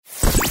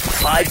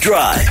5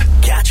 Drive.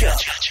 Catch up.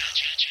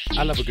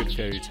 I love a good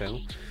fairy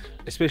tale,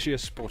 especially a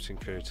sporting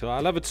fairy tale.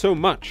 I love it so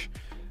much.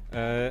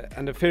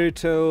 And a fairy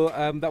tale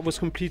that was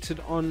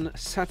completed on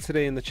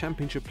Saturday in the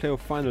Championship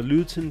playoff final.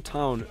 Luton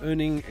Town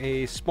earning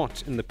a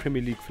spot in the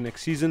Premier League for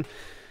next season.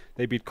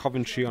 They beat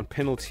Coventry on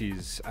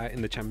penalties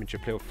in the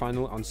Championship playoff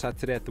final on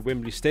Saturday at the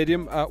Wembley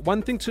Stadium.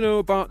 One thing to know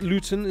about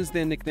Luton is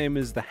their nickname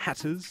is the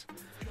Hatters,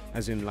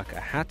 as in like a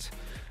hat.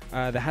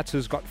 The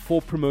Hatters got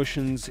 4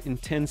 promotions in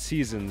 10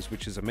 seasons,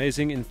 which is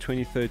amazing. In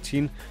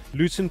 2013,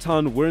 Luton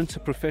Town weren't a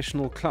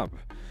professional club.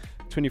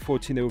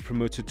 2014, they were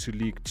promoted to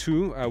League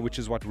 2, which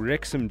is what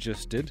Wrexham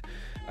just did.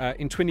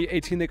 In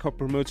 2018, they got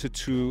promoted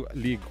to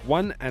League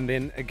 1, and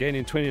then again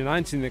in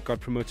 2019, they got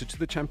promoted to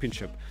the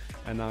Championship,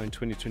 and now in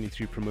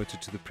 2023,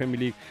 promoted to the Premier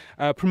League.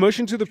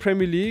 Promotion to the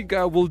Premier League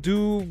will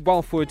do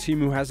well for a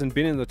team who hasn't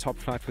been in the top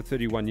flight for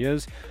 31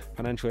 years.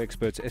 Financial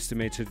experts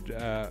estimated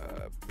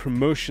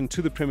promotion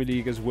to the Premier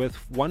League is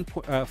worth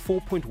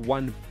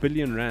 4.1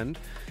 billion rand.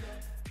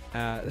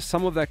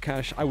 Some of that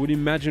cash, I would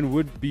imagine,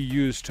 would be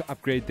used to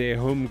upgrade their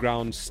home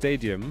ground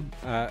stadium.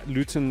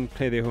 Luton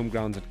play their home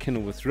grounds at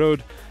Kenilworth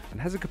Road and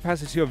has a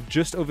capacity of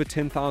just over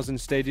 10,000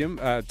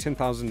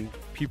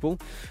 people.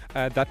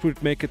 That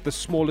would make it the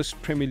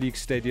smallest Premier League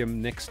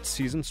stadium next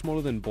season,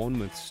 smaller than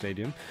Bournemouth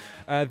Stadium.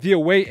 The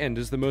away end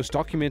is the most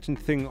documented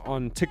thing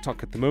on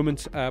TikTok at the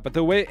moment, but the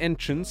away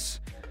entrance,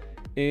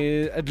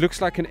 it looks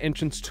like an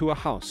entrance to a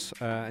house,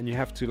 and you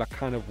have to like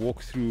kind of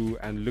walk through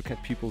and look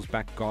at people's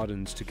back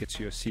gardens to get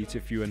to your seat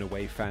if you're an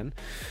away fan.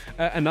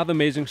 Another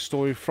amazing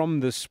story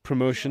from this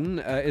promotion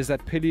is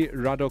that Peli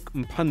Radok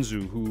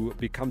Mpanzu, who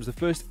becomes the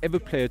first ever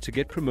player to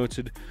get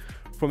promoted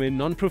from a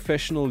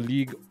non-professional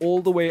league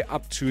all the way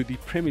up to the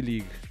Premier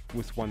League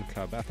with one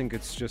club. I think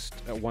it's just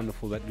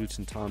wonderful that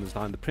Luton Town is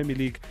now in the Premier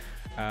League,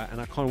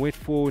 and I can't wait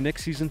for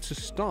next season to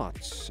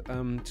start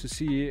to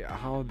see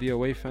how the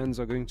away fans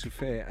are going to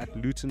fare at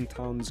Luton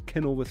Town's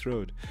Kenilworth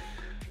Road.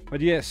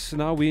 But yes,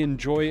 now we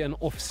enjoy an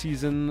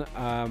off-season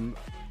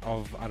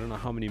of I don't know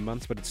how many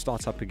months, but it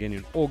starts up again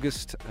in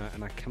August,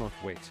 and I cannot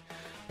wait.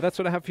 But that's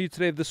what I have for you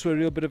today. If this were a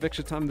real bit of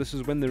extra time, this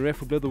is when the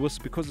ref will blow the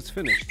whistle because it's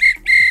finished.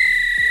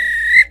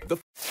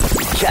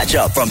 Catch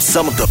up from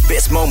some of the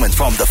best moments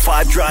from the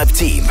 5 Drive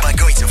team by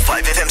going to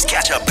 5FM's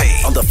catch-up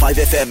page on the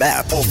 5FM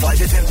app or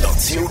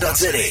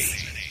 5FM.co.za.